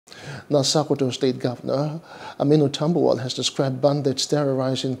Now, Sokoto State Governor Aminu Tambuwal has described bandits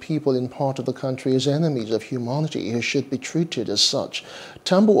terrorizing people in part of the country as enemies of humanity who should be treated as such.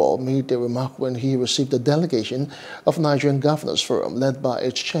 Tambuwal made the remark when he received a delegation of Nigerian Governors Forum led by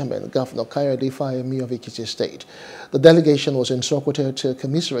its chairman, Governor Kayode Fayemi of Ekiti State. The delegation was in Sokoto to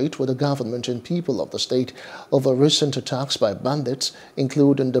commiserate with the government and people of the state over recent attacks by bandits,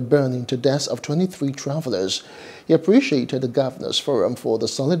 including the burning to death of 23 travelers. He appreciated the Governors Forum for the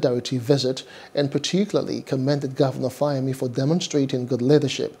solidarity visit and particularly commended Governor Fayemi for demonstrating good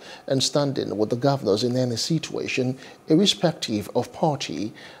leadership and standing with the governors in any situation, irrespective of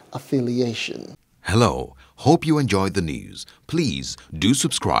party affiliation. Hello, hope you enjoyed the news. Please do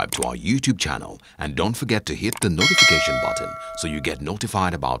subscribe to our YouTube channel and don't forget to hit the notification button so you get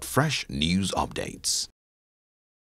notified about fresh news updates.